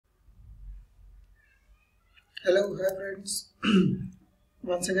Hello, hi friends.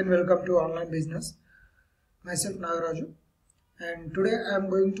 Once again, welcome to Online Business. Myself Nagaraju, and today I am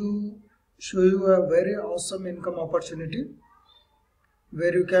going to show you a very awesome income opportunity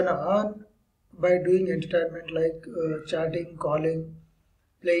where you can earn by doing entertainment like chatting, calling,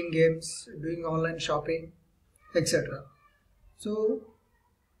 playing games, doing online shopping, etc. So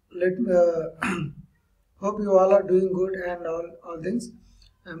let hope you all are doing good and all things.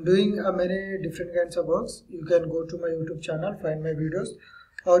 I'm doing many different kinds of works. You can go to my YouTube channel, find my videos,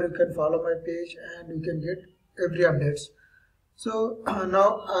 or you can follow my page and you can get every updates. So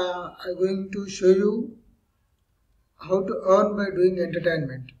now I'm going to show you how to earn by doing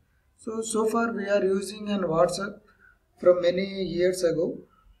entertainment. So far we are using an WhatsApp from many years ago,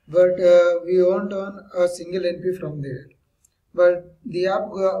 but we won't earn a single NP from there. But the app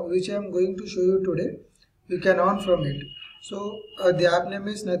which I am going to show you today, you can earn from it. So the app name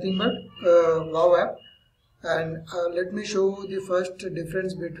is nothing but WOWAPP, and let me show the first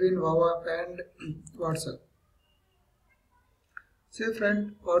difference between WOWAPP and WhatsApp. Say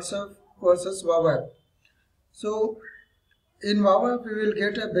friend, WhatsApp versus WOWAPP. So in WOWAPP we will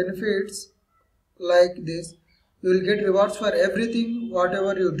get benefits like this. You will get rewards for everything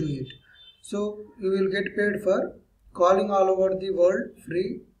whatever you do it. So you will get paid for calling all over the world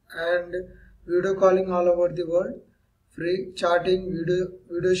free, and video calling all over the world free, chatting,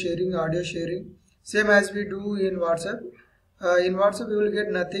 video sharing, audio sharing, same as we do in WhatsApp. In WhatsApp we will get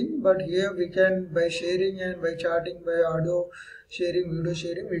nothing, but here we can, by sharing and by chatting, by audio sharing, video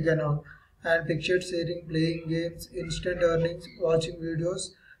sharing, we can earn. And picture sharing, playing games, instant earnings, watching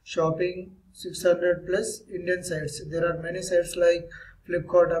videos, shopping, 600 plus Indian sites. There are many sites like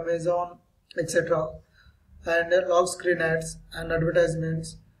Flipkart, Amazon, etc. and lock screen ads and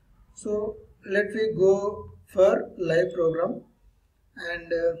advertisements. So let me go for live program,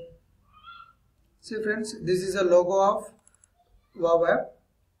 and see friends, this is a logo of WOWAPP.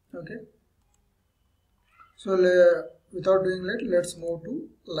 Okay, so without doing that, let's move to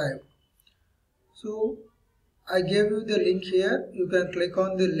live. So I gave you the link here. You can click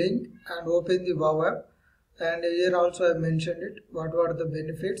on the link and open the WOWAPP, and here also I mentioned it, what were the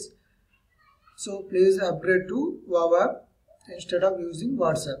benefits. So please upgrade to WOWAPP instead of using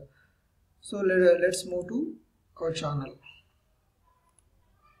WhatsApp. So let's move to our channel.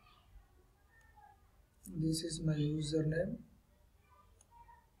 This is my username.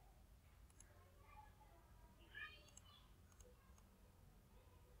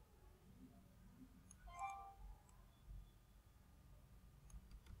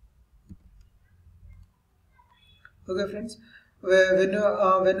 Okay friends, when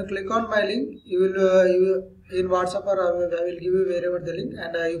you click on my link, you will in WhatsApp, or I will give you wherever the link,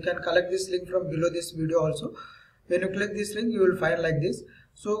 and you can collect this link from below this video also. When you click this link, you will find like this.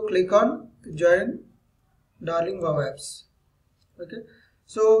 So click on join darling WOWAPPs. Okay,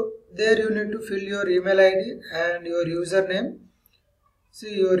 so there you need to fill your email ID and your username.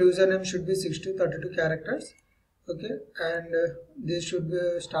 See, your username should be 6032 characters. Okay, and these should be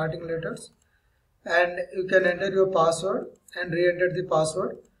starting letters, and you can enter your password and re-enter the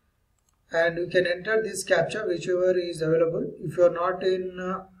password, and you can enter this captcha whichever is available. If you are not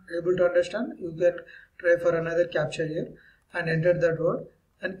able to understand, you can try for another captcha here and enter that word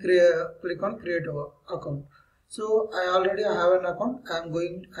and click on create account. So I already have an account. I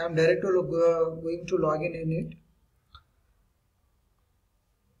am directly going to log in it.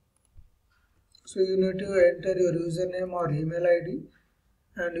 So you need to enter your username or email ID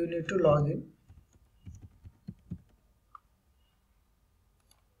and you need to log in.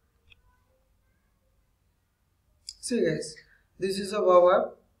 See guys, this is a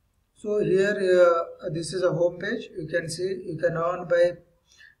WOWAPP. So here this is a home page. You can see you can earn by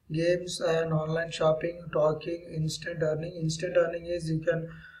games and online shopping, talking, instant earning. Instant earning is you can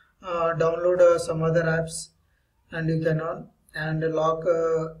download some other apps and you can earn, and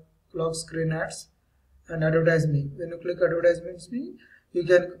lock screen ads and advertisement. When you click advertisements, you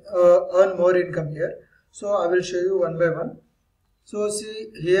can earn more income here. So I will show you one by one. So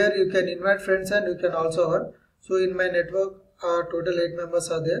see here, you can invite friends and you can also earn. So in my network, total 8 members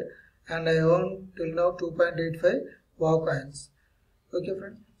are there, and I earn till now 2.85 WOW coins. Okay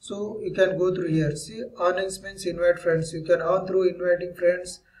friends, so you can go through here. See, earnings means invite friends. You can earn through inviting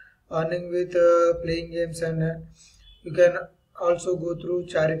friends, earning with playing games, and you can also go through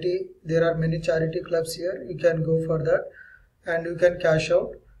charity. There are many charity clubs here. You can go for that, and you can cash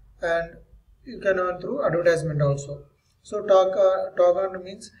out, and you can earn through advertisement also. So talk on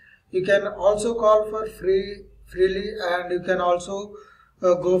means you can also call for freely, and you can also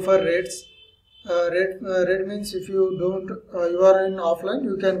go for rates. Rate means if you don't you are in offline,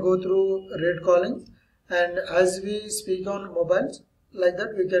 you can go through rate calling and as we speak on mobiles, like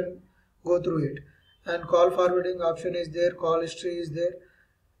that we can go through it. And call forwarding option is there, call history is there,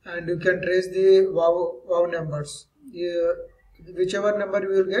 and you can trace the wow numbers. Whichever number you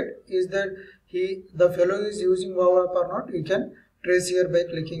will get is that the fellow is using WOWAPP or not, you can trace here by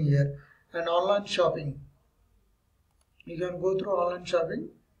clicking here. And online shopping, you can go through online shopping.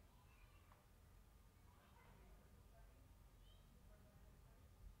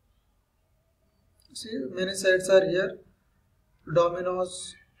 See, many sites are here: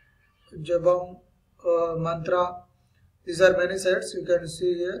 Domino's, Jabong, Mantra. These are many sites you can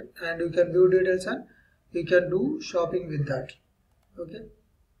see here, and you can view details and you can do shopping with that. Okay.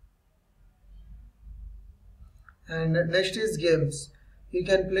 And next is games. You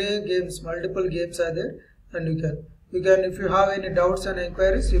can play games, multiple games are there, and you can if you have any doubts and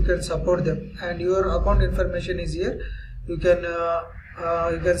inquiries, you can support them. And your account information is here. You can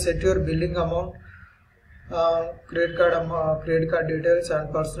set your billing amount, credit card details,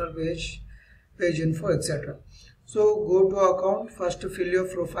 and personal page info, etc. So go to account, first fill your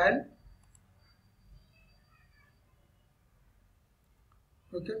profile.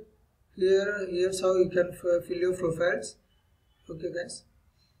 Okay, here's how you can fill your profiles. Okay guys,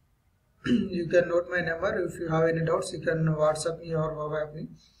 you can note my number. If you have any doubts, you can WhatsApp me or WOWAPP me.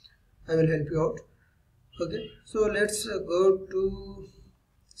 I will help you out. Okay, so let's go to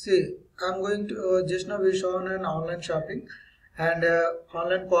see. I'm going to just now we shown an online shopping, and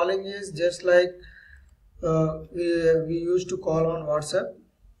online calling is just like we used to call on WhatsApp.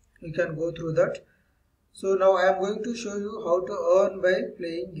 You can go through that. So now I am going to show you how to earn by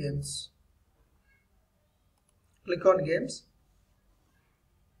playing games. Click on games.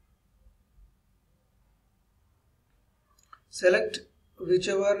 Select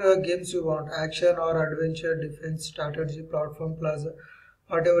whichever games you want, action or adventure, defense, strategy, platform, plaza,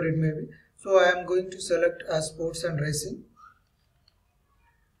 whatever it may be. So I am going to select sports and racing.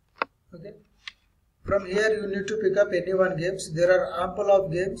 Okay. From here you need to pick up any one games. There are ample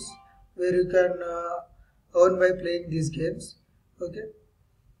of games where you can earn by playing these games. Okay.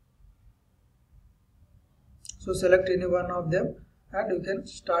 So select any one of them and you can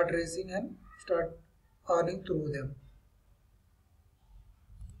start racing and start earning through them.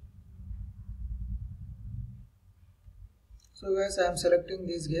 So guys, I am selecting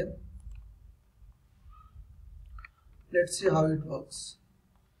this game. Let's see how it works.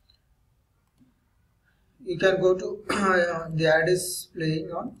 You can go to the ad is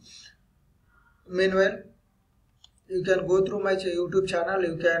playing on. Meanwhile, you can go through my YouTube channel.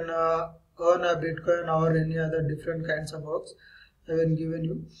 You can earn a Bitcoin or any other different kinds of works I have given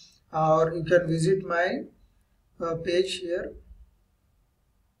you. Or you can visit my page here.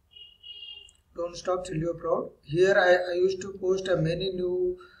 Don't stop till you're proud. Here I used to post many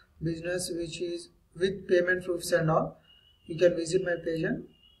new business which is with payment proofs and all. You can visit my page and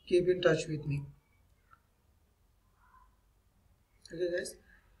keep in touch with me. Okay guys.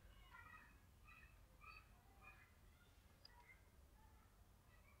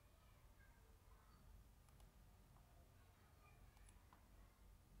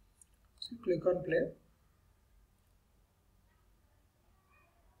 So click on play.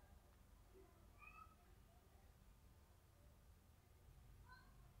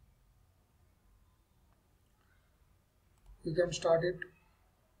 You can start it.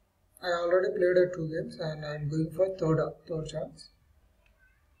 I already played 2 games and I am going for third chance.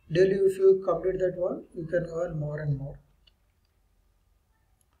 Daily if you complete that one, you can earn more and more.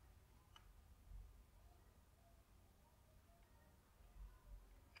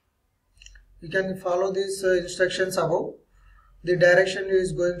 You can follow these instructions above. The direction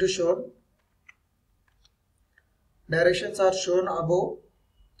is going to show. Directions are shown above.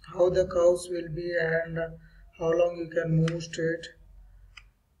 How the curves will be and how long you can move straight.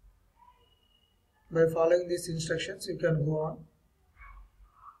 By following these instructions, you can go on.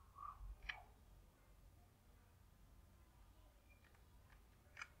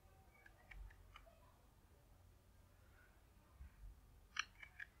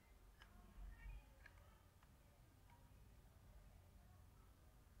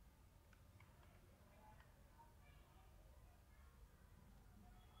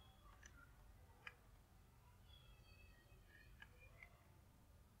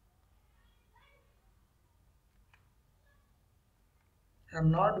 I'm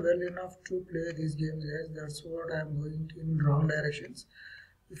not well enough to play these games guys, that's what I'm going in wrong directions.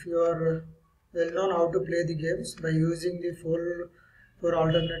 If you are well known how to play the games by using the four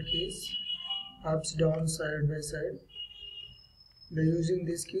alternate keys, ups, down, side by side, by using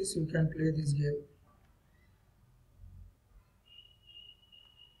these keys you can play this game.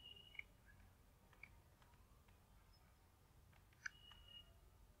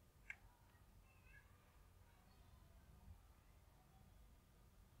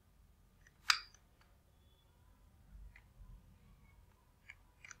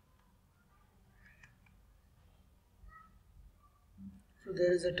 So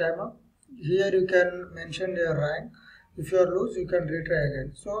there is a timer. Here you can mention your rank. If you are lose, you can retry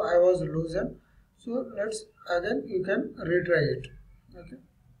again. So I was loser. So let's again, you can retry it. Okay.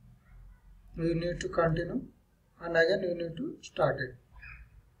 You need to continue and again you need to start it.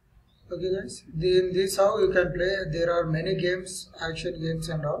 Okay guys, in this how you can play. There are many games, action games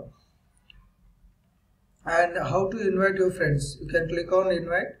and all. And how to invite your friends. You can click on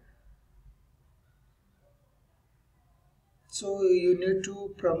invite. So you need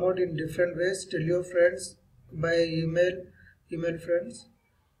to promote in different ways. Tell your friends by email friends.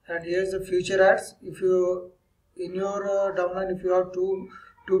 And here's the future ads. If you in your downline, if you have two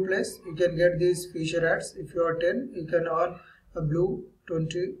place, you can get these feature ads. If you are 10, you can earn a blue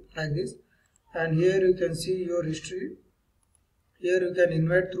 20 like this. And here you can see your history. Here you can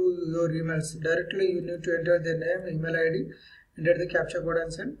invite through your emails. Directly you need to enter their name, email ID, enter the captcha code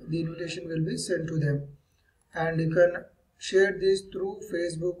and send. The invitation will be sent to them. And you can share this through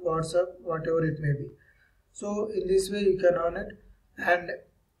Facebook, WhatsApp, whatever it may be. So in this way you can earn it. And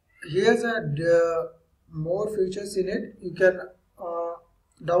here's a more features in it. You can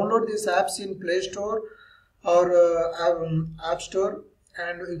download these apps in Play Store or App Store,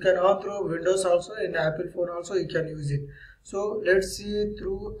 and you can earn through Windows also. In Apple phone also you can use it. So let's see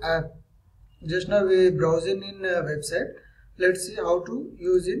through app. Just now we browsing in website. Let's see how to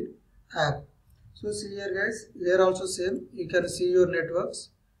use in app. So see here guys, here also same. You can see your networks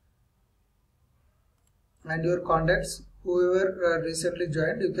and your contacts. Whoever recently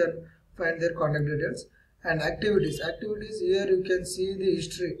joined, you can find their contact details. And activities. Here you can see the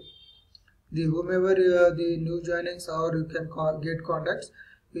history. The whomever the new joinings, or you can get contacts.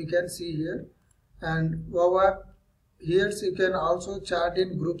 You can see here. And WOWAPP. Here you can also chat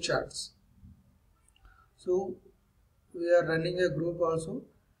in group chats. So we are running a group also,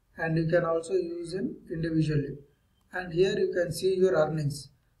 and you can also use it individually. And here you can see your earnings.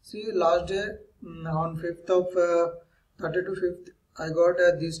 See last day on 5th of 30 to 5th I got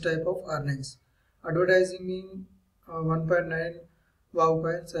this type of earnings. Advertising in 1.9 wow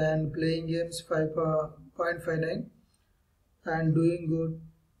points and playing games 5.59 and doing good.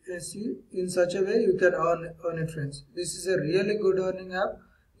 You see, in such a way you can earn it friends. This is a really good earning app.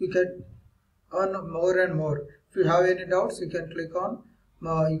 You can earn more and more. If you have any doubts, you can click on,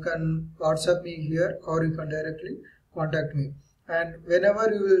 you can WhatsApp me here, or you can directly contact me. And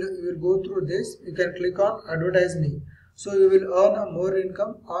whenever you will go through this, you can click on advertise me. So you will earn more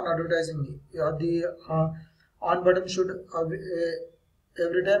income on advertising me. The on button should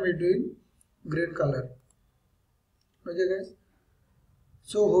every time it in green color. Okay guys.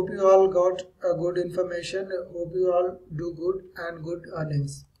 So hope you all got a good information. Hope you all do good and good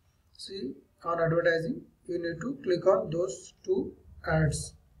earnings. See, on advertising, you need to click on those two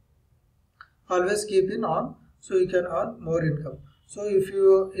ads. Always keep in on, so you can earn more income. So if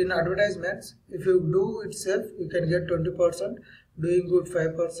you in advertisements, if you do itself, you can get 20%, doing good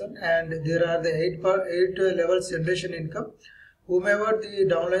 5%, and there are the 8 levels generation income. Whomever the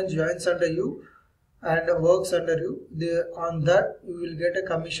downline joins under you and works under you, on that you will get a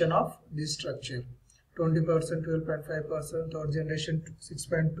commission of this structure. 20%, 12.5%, third generation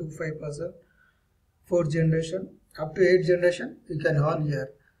 6.25%, fourth generation up to 8th generation you can earn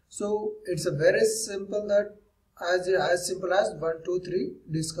here. So it's a very simple, that as simple as 1, 2, 3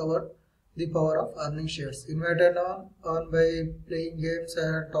 discover the power of earning shares. Invite and earn by playing games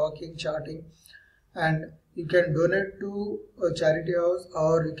and talking, chatting, and you can donate to a charity house,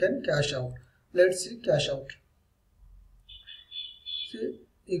 or you can cash out. Let's see cash out. See,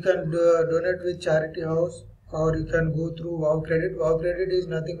 you can donate with charity house, or you can go through Wow Credit. Wow Credit is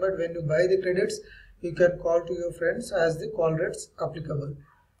nothing but when you buy the credits, you can call to your friends as the call rates applicable.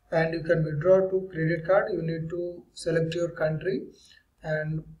 And you can withdraw to credit card. You need to select your country,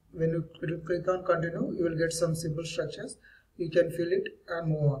 and when you click on continue, you will get some simple structures. You can fill it and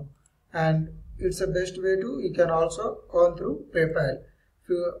move on. And it's the best way to, you can also earn through PayPal.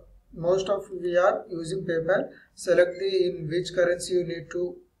 Most of we are using PayPal. Select the in which currency you need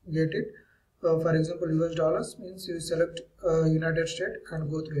to get it. For example, US dollars means you select United States and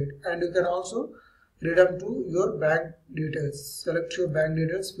go through it. And you can also redeem to your bank details. Select your bank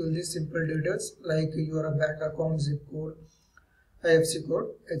details, fill these simple details like your bank account, zip code, IFSC code,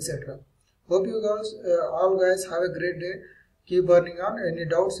 etc. Hope you guys, all guys, have a great day. Keep earning on. Any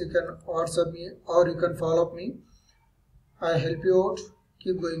doubts, you can WhatsApp me or you can follow up me. I help you out.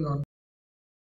 Keep going on.